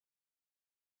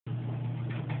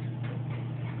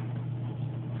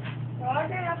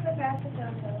Walking up the path to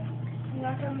Toto. He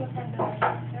knocked on the front door.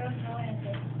 There was no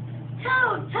answer.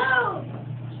 Toad! Toad!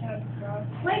 Shouted Frog.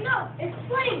 Wake up! It's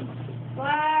Flame!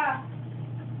 Blah!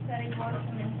 Said a voice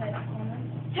from inside the corner.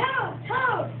 Toad!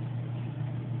 Toad!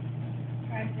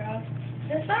 Cried Frog.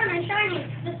 The sun is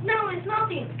shining. The snow is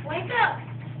melting. Wake up!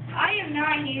 I am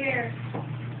not here,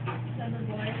 said the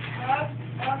boy. Frog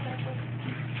walked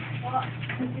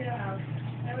into the house.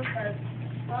 There was dark.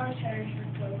 All the shutters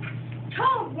were closed.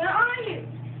 Toad, where are you?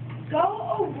 Go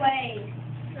away,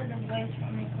 said the voice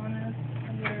from the corner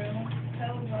of the room.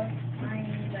 Toad was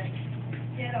lying in the bed.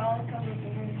 He had all covered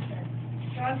over his head.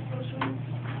 Frog pushed him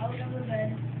out of the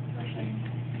bed, he pushed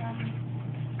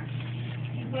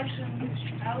him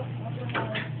out of the house onto the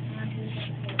front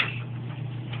porch.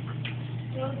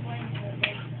 Toad went to the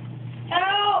bed.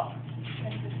 Help!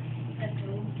 Said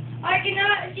Toad. I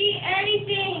cannot see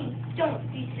anything. Don't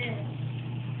be silly.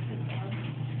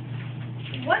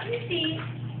 What you see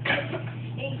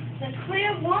is the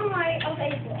clear warm light of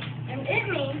April, and it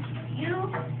means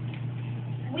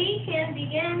we can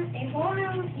begin a whole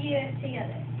new year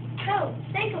together. So,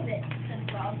 think of it, said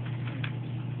Frog.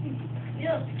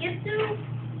 We'll skip through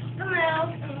the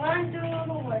meadows and run through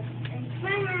the woods and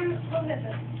swim in the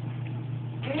river.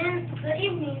 And in the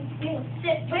evening, we will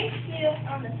sit right here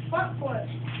on the front porch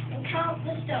and count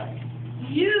the stars.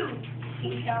 You,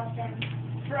 he shouted them.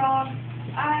 Frog,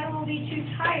 I will be too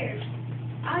tired.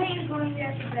 I am going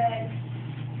back to bed.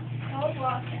 Toad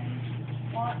walked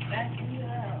back into the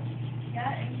house.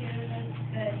 Got into the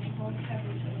bed and pulled the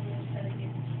covers over his head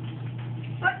again.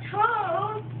 But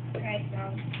Toad, Cried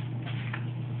Frog.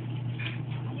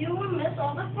 you will miss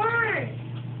all the fun.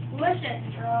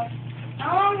 Listen, Frog.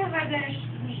 How long have I been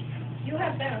asleep? You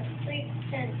have been asleep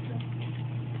since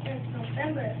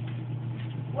November.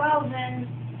 Well then,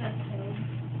 said Toad.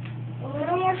 A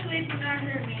little more sleep will not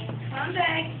hurt me. Come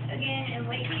back again and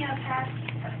wake me up at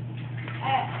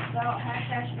about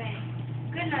 9:30.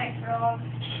 Good night, Frog.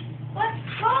 But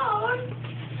Toad,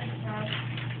 Said Frog.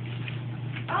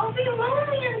 I'll be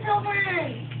lonely until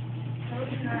then.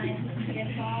 Toad's night. He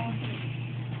had fallen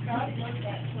asleep. Frog looked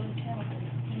at Toad carefully.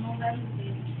 The November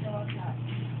page was still up top.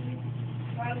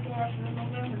 Frog tore up the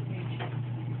November page.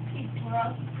 He tore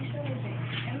up the December page,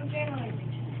 and the January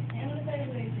page, and the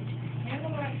February page, and the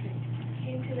March page.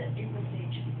 Came to the April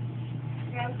page.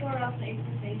 Frog tore off the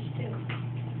April page too.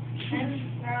 Then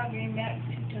Frog ran back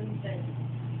to Toad's bed.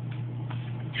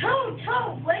 Toad,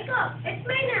 wake up. It's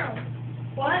May now.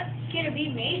 What? Can it be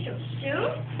May so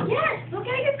soon? Yes, look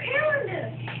at your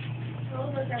calendar. Toad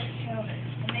looked at the calendar.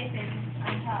 The May page was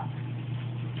on top.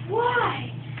 Why?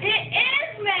 It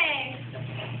is May.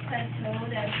 Said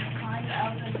Toad as he climbed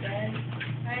out of bed.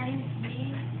 Then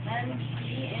he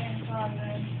and Frog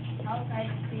ran outside